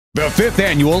The 5th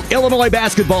Annual Illinois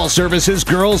Basketball Services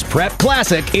Girls Prep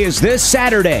Classic is this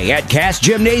Saturday at Cass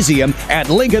Gymnasium at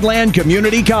Lincoln Land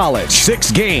Community College.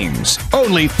 6 games,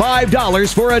 only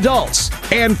 $5 for adults,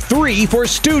 and $3 for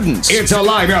students. It's a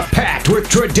lineup packed with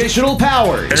traditional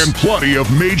powers. And plenty of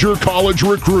major college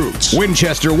recruits.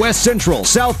 Winchester West Central,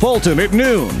 South Fulton at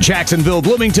noon. Jacksonville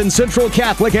Bloomington Central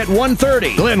Catholic at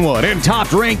 1:30. Glenwood and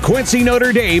top-ranked Quincy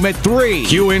Notre Dame at 3.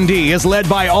 QND is led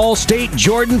by All-State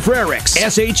Jordan Frericks.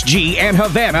 SHG and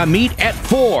Havana meet at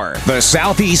 4. The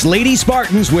Southeast Lady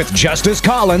Spartans with Justice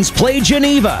Collins play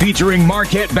Geneva, featuring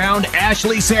Marquette-bound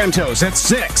Ashley Santos at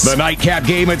 6. The nightcap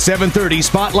game at 7:30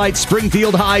 spotlights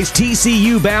Springfield High's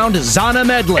TCU-bound Zana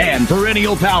Medley and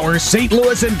perennial power St.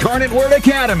 Louis Incarnate Word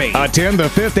Academy. Attend the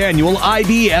 5th Annual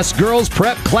IBS Girls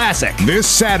Prep Classic this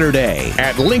Saturday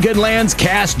at Lincoln Land's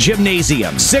Cass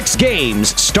Gymnasium. 6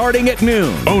 games starting at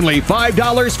noon. Only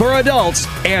 $5 for adults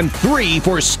and $3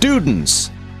 for students.